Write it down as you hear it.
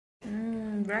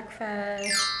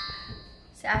breakfast.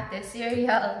 Si ate,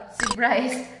 cereal. Si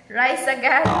Bryce, rice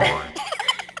agad.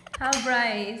 Ha,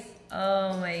 Bryce?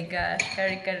 Oh my gosh.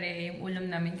 Kare-kare. Yung ulam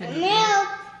namin kanina. Milk!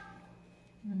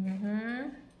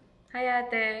 Hi,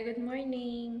 ate. Good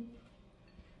morning.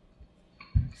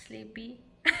 Sleepy?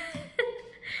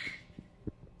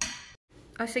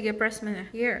 Oh, sige. Press mo na.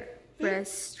 Here.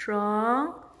 Press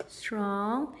strong.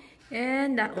 Strong.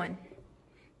 And that one.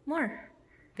 More.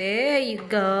 There you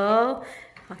go.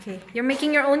 Okay. You're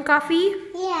making your own coffee?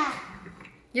 Yeah.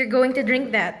 You're going to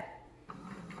drink that?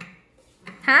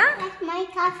 Huh? That's my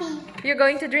coffee. You're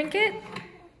going to drink it?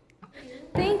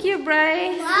 Thank you,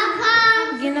 Bryce.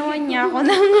 Welcome! Ginawa niya ako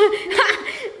ng...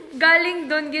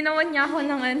 Galing doon, ginawa niya ako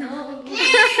ng ano.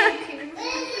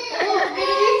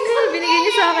 Binigay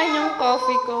niya sa akin yung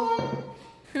coffee ko.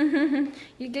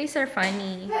 You guys are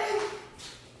funny.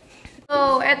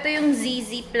 So, ito yung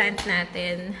ZZ plant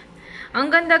natin. Ang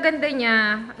ganda-ganda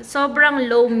niya. Sobrang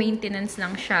low maintenance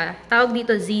lang siya. Tawag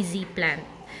dito ZZ plant.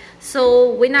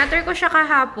 So, winater ko siya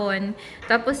kahapon.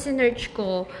 Tapos, sinerch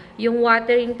ko. Yung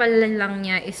watering pala lang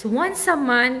niya is once a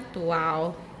month.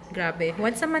 Wow. Grabe.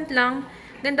 Once a month lang.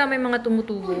 Ganda, may mga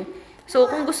tumutubo.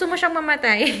 So, kung gusto mo siyang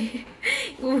mamatay,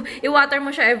 i-water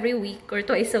mo siya every week or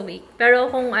twice a week. Pero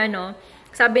kung ano,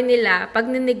 sabi nila, pag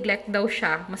nineglect daw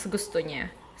siya, mas gusto niya.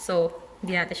 So,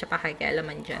 hindi natin siya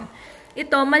pakikialaman dyan.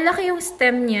 Ito, malaki yung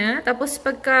stem niya. Tapos,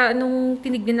 pagka, nung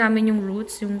tinignan namin yung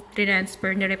roots, yung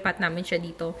transfer, nirepat namin siya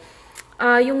dito,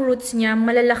 yung roots niya,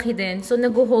 malalaki din. So,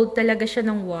 nag-hold talaga siya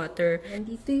ng water. And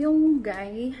dito yung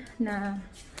guy na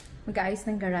mag-aayos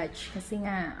ng garage. Kasi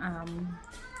nga,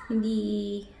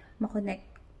 hindi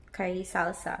makonect kay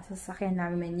Salsa. Sa sasakyan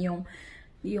namin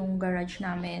yung garage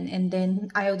namin. And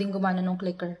then, ayaw din gumana ng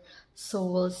clicker. So,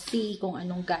 we'll see kung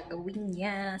anong gagawin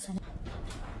niya.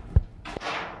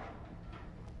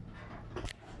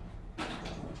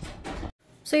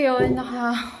 So, yun.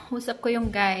 Nakausap ko yung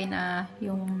guy na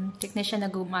yung technician na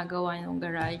gumagawa ng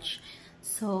garage.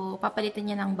 So, papalitan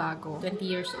niya ng bago. 20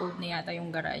 years old na yata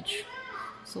yung garage.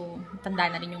 So,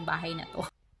 tanda na rin yung bahay na to.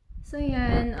 So,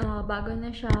 yan. Bago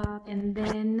na siya. And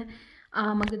then,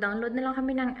 mag-download na lang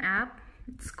kami ng app.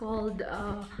 It's called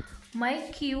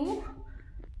MyQ.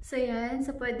 So, yan.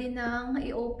 So, pwede nang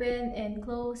i-open and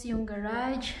close yung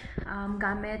garage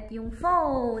gamit yung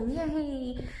phone.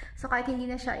 Yay! So, kahit hindi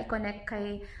na siya i-connect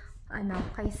kay,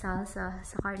 kay Salsa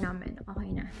sa car namin. Okay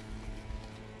na.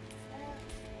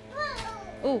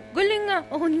 Oh, galing nga!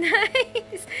 Oh,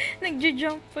 nice!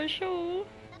 Nagja-jump pa siya.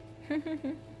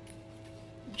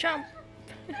 Jump.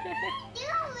 Do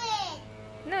it!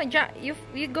 No, jump.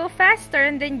 You go faster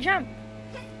and then jump.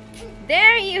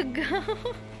 There you go.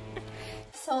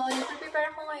 So, nagpe-prepare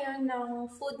ako ngayon ng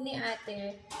food ni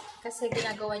ate kasi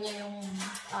ginagawa niya yung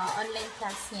online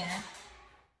class niya.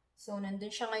 So, nandun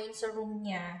siya ngayon sa room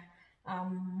niya.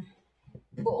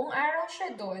 Buong araw siya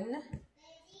doon.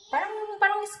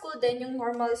 Parang school din, yung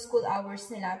normal school hours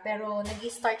nila. Pero,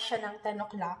 nag-start siya ng 10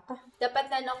 o'clock. Dapat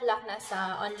 10 o'clock na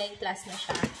sa online class na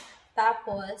siya.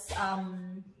 Tapos,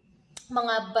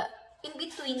 in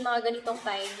between, mga ganitong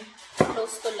time,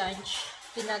 close to lunch,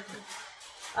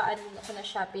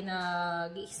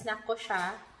 pinag-snack ko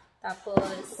siya.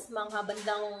 Tapos, mga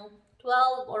bandang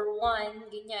 12 or 1,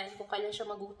 ganyan, kung kailan siya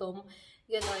magutom,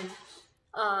 gano'n.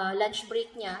 Lunch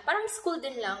break niya. Parang school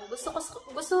din lang. Gusto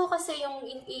ko kasi yung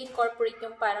i-incorporate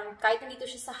yung parang kahit nandito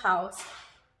siya sa house,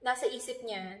 nasa isip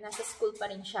niya, nasa school pa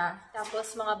rin siya.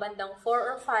 Tapos mga bandang 4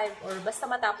 or 5 or basta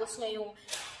matapos niya yung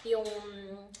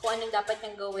kung anong dapat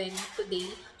niyang gawin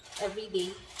today, everyday,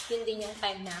 yun din yung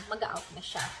time na mag-out na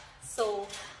siya. So,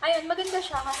 ayun, maganda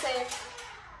siya kasi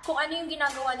kung ano yung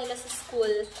ginagawa nila sa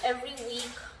school, every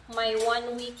week, may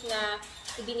 1 week na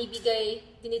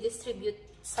dinidistribute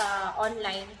sa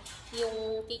online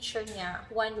yung teacher niya,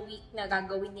 1 week na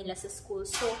gagawin nila sa school.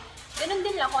 So, ganun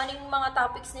din lang kung ano yung mga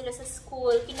topics nila sa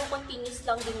school, kinukontinuous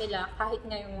lang din nila kahit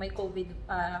ngayong may COVID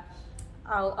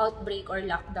outbreak or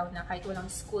lockdown na kahit walang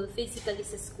school, physically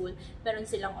sa school, meron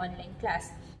silang online class.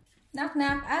 Knock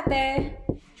knock, ate!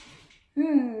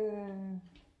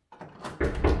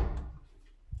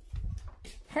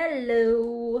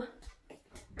 Hello!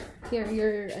 Here,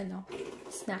 your,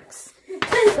 snacks.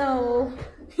 So,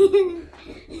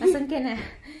 asan ka na?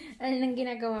 Ano nang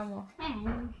ginagawa mo?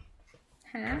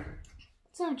 Ha?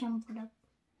 So, jump it up.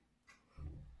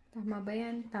 Tama ba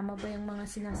yan? Tama ba yung mga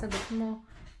sinasagot mo?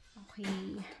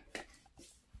 Okay.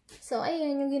 So,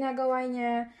 ayan yung ginagawa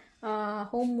niya,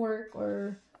 homework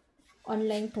or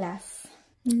online class.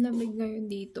 Ang lamig ngayon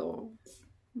dito.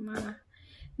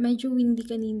 Medyo windy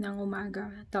kaninang umaga.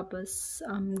 Tapos,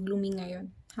 gloomy ngayon.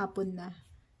 Hapon na.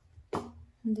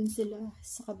 Nandun sila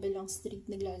sa kabilang street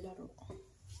naglalaro.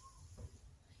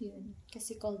 Yun.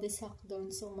 Kasi cul-de-sac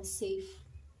doon, so mas safe.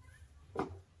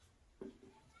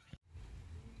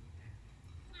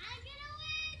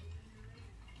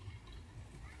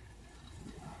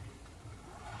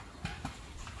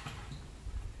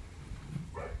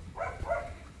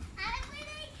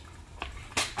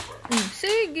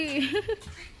 Sige!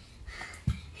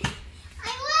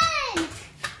 I won!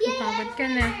 Napagod ka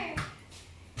na.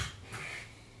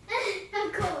 I'm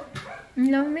cold.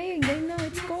 Ang lamig. I know,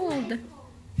 it's cold.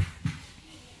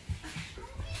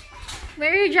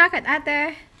 Wear your jacket, ate.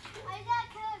 I got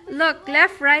cold. Look,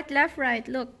 left, right, left, right.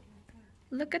 Look.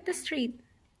 Look at the street.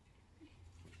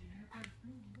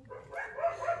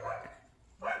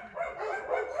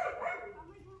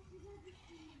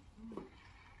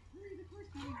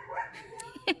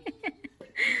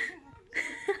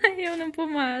 Ayaw nang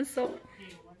pumasok.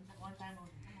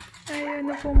 Ayaw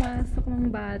na pumasok ng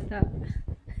bata.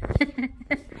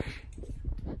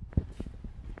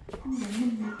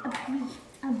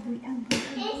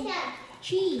 It's a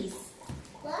Cheese.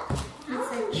 what?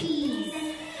 It's a cheese.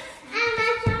 I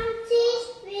want some cheese,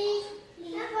 please.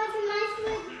 I want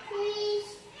some cheese.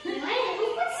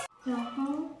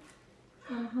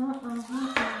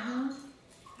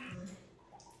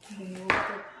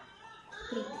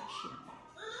 Three each.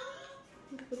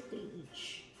 Put three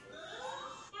each.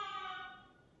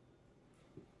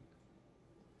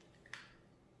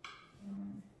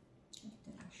 Ito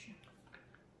na siya.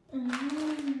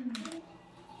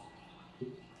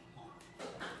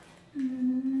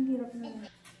 Hirap na.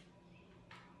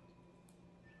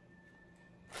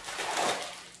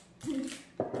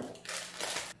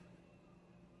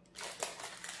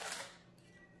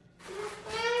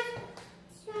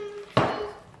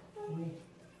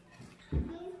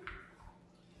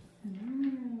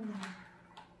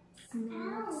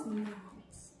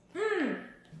 Snacks.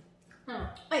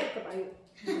 Ay, kabayo.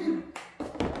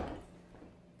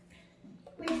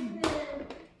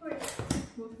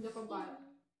 Where's the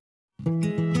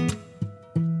kabayo?